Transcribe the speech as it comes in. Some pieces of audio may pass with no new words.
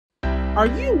Are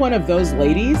you one of those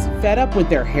ladies fed up with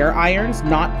their hair irons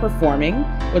not performing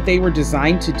what they were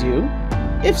designed to do?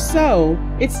 If so,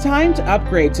 it's time to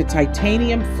upgrade to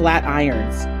titanium flat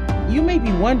irons. You may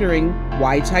be wondering,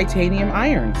 why titanium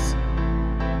irons?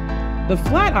 The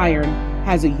flat iron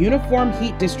has a uniform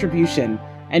heat distribution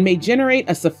and may generate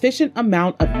a sufficient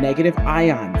amount of negative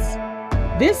ions.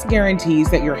 This guarantees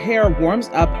that your hair warms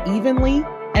up evenly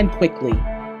and quickly.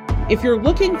 If you're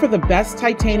looking for the best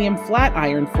titanium flat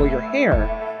iron for your hair,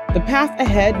 the path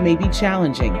ahead may be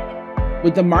challenging.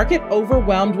 With the market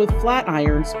overwhelmed with flat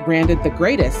irons branded the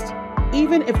greatest,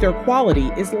 even if their quality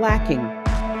is lacking.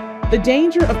 The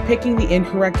danger of picking the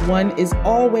incorrect one is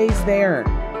always there.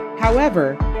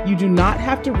 However, you do not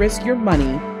have to risk your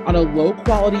money on a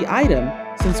low-quality item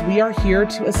since we are here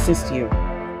to assist you.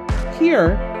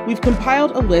 Here, we've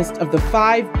compiled a list of the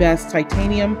 5 best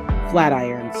titanium flat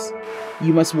irons.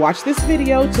 You must watch this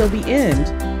video till the end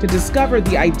to discover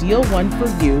the ideal one for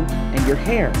you and your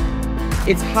hair.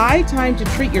 It's high time to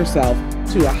treat yourself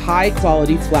to a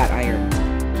high-quality flat iron.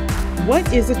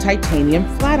 What is a titanium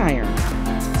flat iron?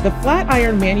 The flat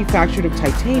iron manufactured of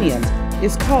titanium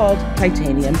is called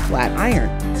titanium flat iron.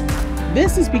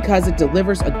 This is because it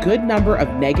delivers a good number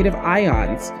of negative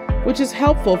ions, which is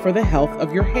helpful for the health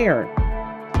of your hair.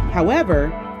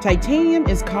 However, titanium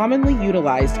is commonly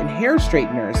utilized in hair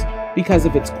straighteners because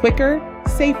of its quicker,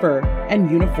 safer,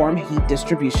 and uniform heat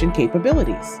distribution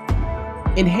capabilities.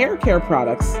 In hair care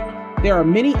products, there are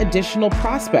many additional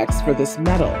prospects for this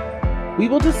metal. We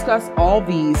will discuss all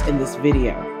these in this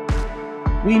video.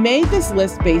 We made this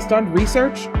list based on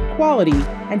research, quality,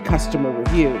 and customer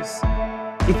reviews.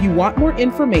 If you want more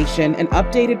information and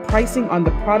updated pricing on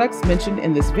the products mentioned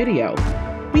in this video,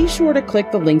 be sure to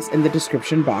click the links in the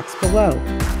description box below.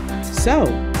 So,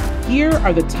 here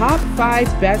are the top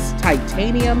 5 best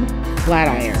titanium flat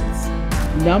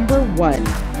irons. Number 1.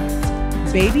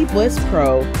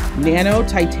 BaBylissPRO Nano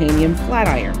Titanium Flat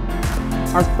Iron.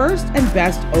 Our first and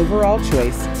best overall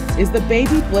choice is the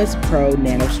BaBylissPRO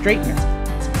Nano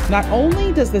Straightener. Not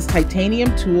only does this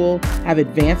titanium tool have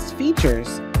advanced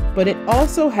features, but it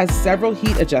also has several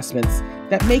heat adjustments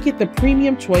that make it the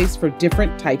premium choice for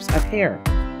different types of hair.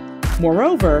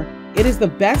 Moreover, it is the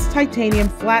best titanium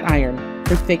flat iron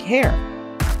for thick hair.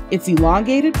 Its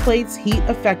elongated plates heat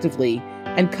effectively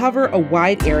and cover a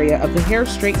wide area of the hair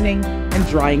straightening and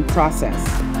drying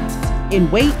process. In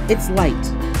weight, it's light.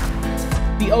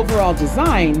 The overall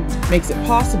design makes it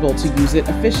possible to use it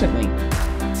efficiently.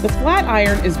 The flat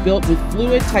iron is built with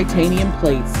fluid titanium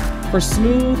plates for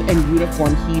smooth and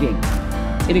uniform heating.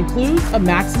 It includes a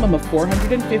maximum of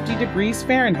 450 degrees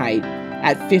Fahrenheit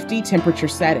at 50 temperature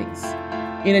settings.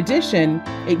 In addition,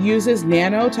 it uses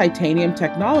nano titanium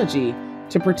technology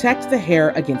to protect the hair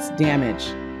against damage.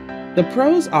 The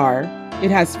pros are,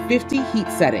 it has 50 heat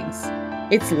settings.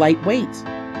 It's lightweight.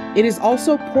 It is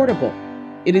also portable.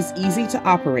 It is easy to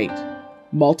operate,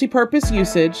 multi-purpose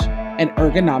usage, and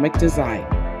ergonomic design.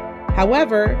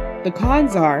 However, the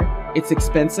cons are, it's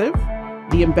expensive,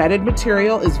 the embedded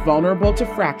material is vulnerable to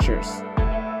fractures.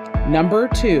 Number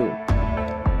 2.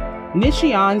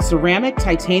 NITION Ceramic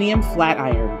Titanium Flat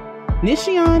Iron.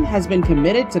 NITION has been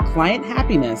committed to client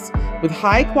happiness with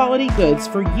high-quality goods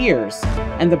for years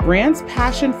and the brand's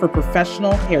passion for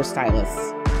professional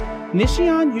hairstylists.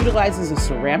 NITION utilizes a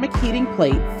ceramic heating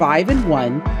plate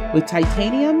 5-in-1 with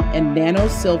titanium and nano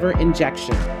silver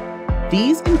injection.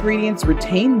 These ingredients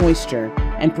retain moisture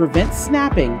and prevent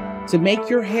snapping to make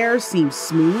your hair seem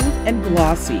smooth and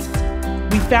glossy.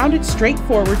 We found it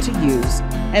straightforward to use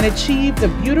and achieve the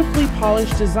beautifully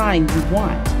polished design you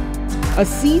want. A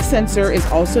C sensor is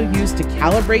also used to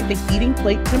calibrate the heating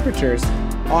plate temperatures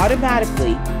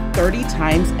automatically 30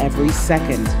 times every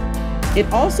second. It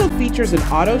also features an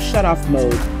auto shutoff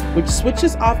mode, which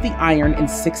switches off the iron in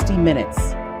 60 minutes.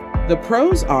 The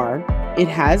pros are, it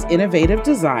has innovative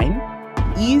design,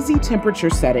 easy temperature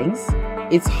settings,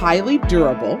 it's highly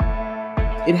durable,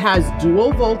 it has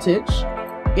dual voltage,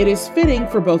 it is fitting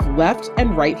for both left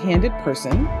and right-handed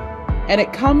person, and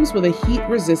it comes with a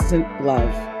heat-resistant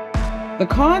glove. The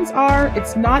cons are,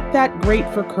 it's not that great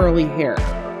for curly hair.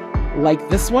 Like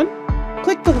this one?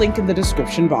 Click the link in the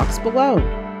description box below.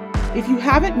 If you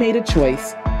haven't made a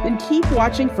choice, then keep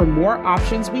watching for more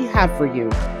options we have for you.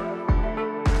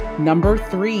 Number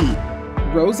 3.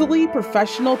 ROSILY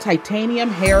Professional Titanium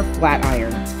Hair Flat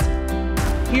Iron.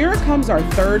 Here comes our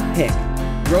third pick,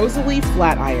 ROSILY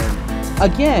Flat Iron.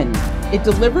 Again, it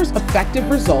delivers effective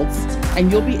results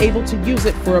and you'll be able to use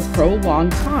it for a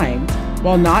prolonged time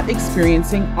while not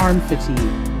experiencing arm fatigue.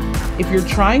 If you're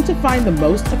trying to find the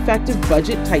most effective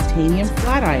budget titanium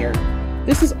flat iron,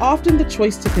 this is often the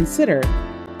choice to consider.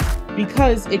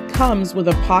 because it comes with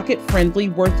a pocket-friendly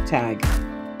worth tag.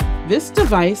 This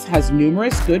device has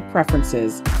numerous good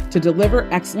preferences to deliver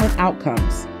excellent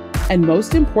outcomes, and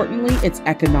most importantly, it's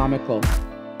economical.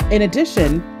 In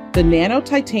addition, the Nano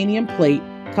titanium plate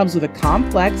comes with a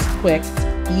complex, quick,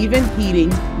 even heating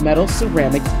metal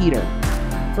ceramic heater.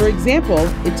 For example,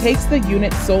 it takes the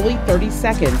unit solely 30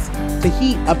 seconds to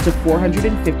heat up to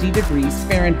 450 degrees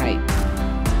Fahrenheit.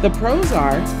 The pros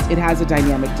are, it has a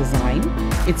dynamic design,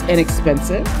 it's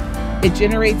inexpensive, it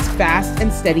generates fast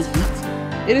and steady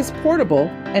heat, it is portable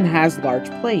and has large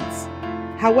plates.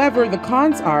 However, the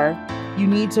cons are, you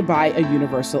need to buy a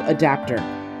universal adapter.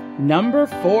 Number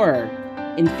 4,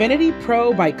 INFINITI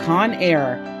PRO by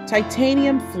CONAIR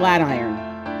Titanium Flat Iron.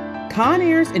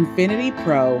 CONAIR's INFINITI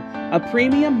PRO, a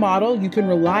premium model you can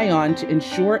rely on to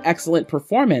ensure excellent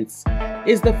performance,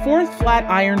 is the 4th flat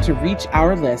iron to reach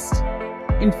our list.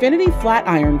 INFINITI Flat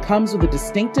Iron comes with a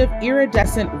distinctive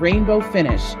iridescent rainbow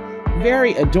finish,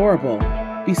 very adorable,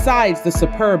 besides the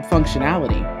superb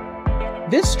functionality.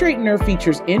 This straightener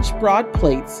features inch-broad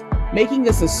plates, making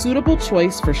this a suitable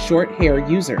choice for short hair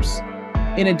users.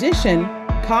 In addition,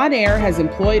 CONAIR has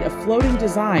employed a floating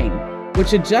design,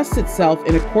 which adjusts itself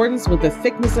in accordance with the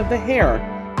thickness of the hair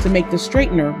to make the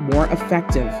straightener more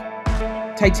effective.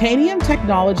 Titanium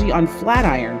technology on flat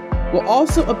iron will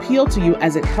also appeal to you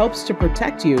as it helps to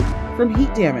protect you from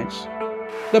heat damage.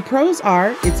 The pros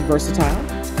are, it's versatile,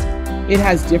 it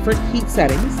has different heat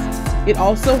settings, it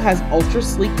also has ultra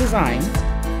sleek design,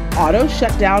 auto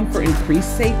shutdown for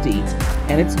increased safety,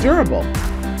 and it's durable.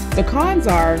 The cons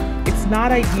are, it's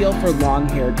not ideal for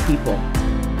long-haired people.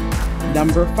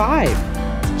 Number 5,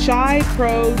 CHI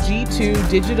Pro G2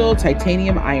 Digital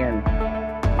Titanium Iron.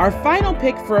 Our final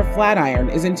pick for a flat iron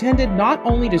is intended not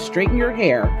only to straighten your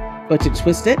hair, but to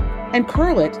twist it and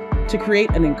curl it to create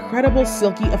an incredible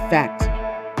silky effect.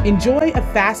 Enjoy a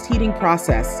fast heating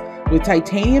process with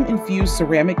titanium-infused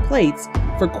ceramic plates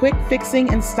for quick fixing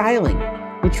and styling,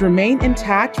 which remain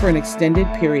intact for an extended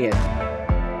period.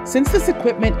 Since this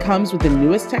equipment comes with the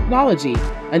newest technology,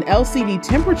 an LCD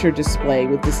temperature display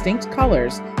with distinct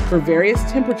colors for various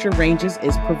temperature ranges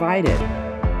is provided.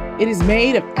 It is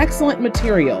made of excellent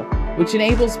material, which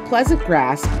enables pleasant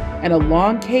grasp and a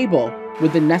long cable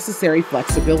with the necessary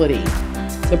flexibility.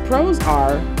 The pros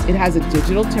are, it has a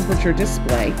digital temperature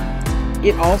display,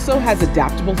 it also has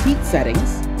adaptable heat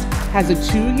settings, has a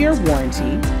 2-year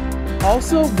warranty,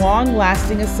 also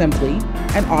long-lasting assembly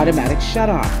and automatic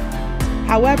shutoff.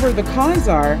 However, the cons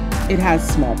are, it has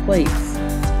small plates.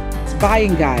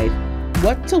 Buying guide,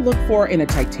 what to look for in a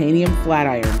titanium flat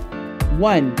iron.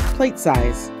 1. Plate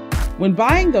size. When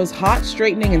buying those hot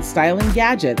straightening and styling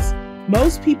gadgets,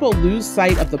 most people lose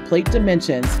sight of the plate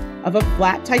dimensions of a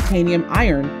flat titanium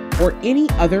iron or any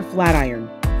other flat iron.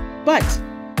 But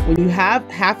when you have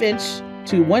 1/2 inch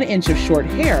to 1 inch of short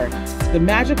hair, the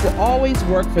magic will always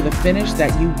work for the finish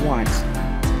that you want.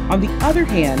 On the other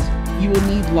hand, you will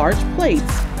need large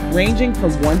plates ranging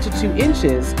from 1 to 2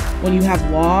 inches when you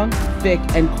have long, thick,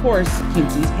 and coarse,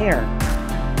 kinky hair.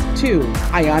 2.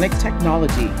 Ionic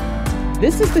technology.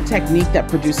 This is the technique that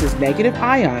produces negative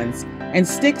ions and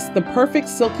sticks the perfect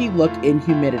silky look in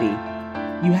humidity.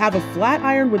 You have a flat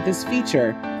iron with this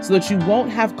feature so that you won't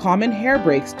have common hair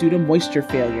breaks due to moisture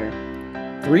failure.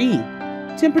 3.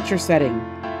 Temperature setting.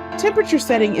 Temperature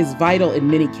setting is vital in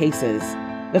many cases.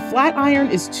 The flat iron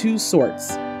is 2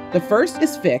 sorts. The first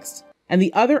is fixed, and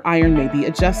the other iron may be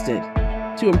adjusted.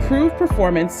 To improve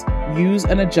performance, use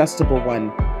an adjustable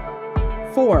one.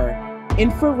 4.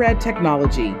 Infrared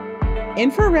technology.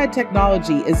 Infrared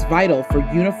technology is vital for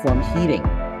uniform heating.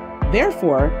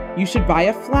 Therefore, you should buy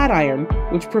a flat iron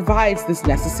which provides this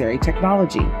necessary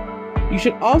technology. You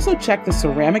should also check the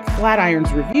ceramic flat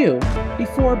iron's review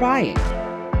before buying.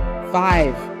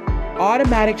 5.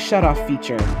 Automatic shutoff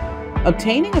feature.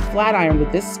 Obtaining a flat iron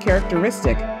with this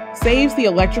characteristic saves the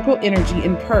electrical energy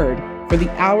incurred for the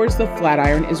hours the flat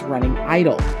iron is running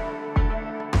idle.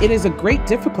 It is a great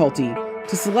difficulty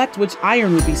to select which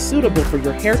iron would be suitable for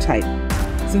your hair type.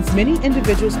 Since many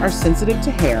individuals are sensitive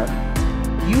to hair,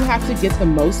 you have to get the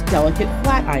most delicate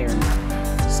flat iron.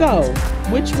 So,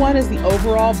 which one is the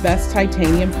overall best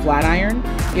titanium flat iron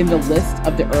in the list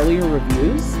of the earlier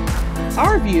reviews?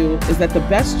 Our view is that the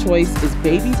best choice is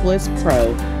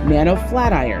BaBylissPRO Nano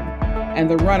Flat Iron, and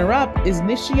the runner-up is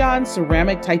NITION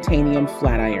Ceramic Titanium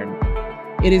Flat Iron.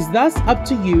 It is thus up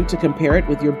to you to compare it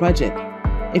with your budget.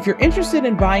 If you're interested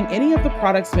in buying any of the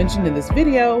products mentioned in this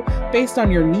video based on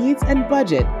your needs and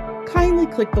budget, kindly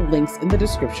click the links in the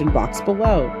description box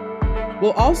below.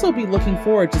 We'll also be looking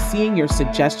forward to seeing your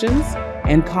suggestions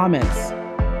and comments.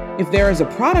 If there is a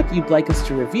product you'd like us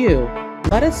to review,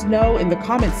 Let us know in the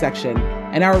comments section,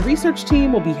 and our research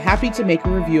team will be happy to make a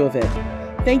review of it.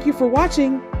 Thank you for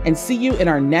watching, and see you in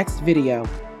our next video.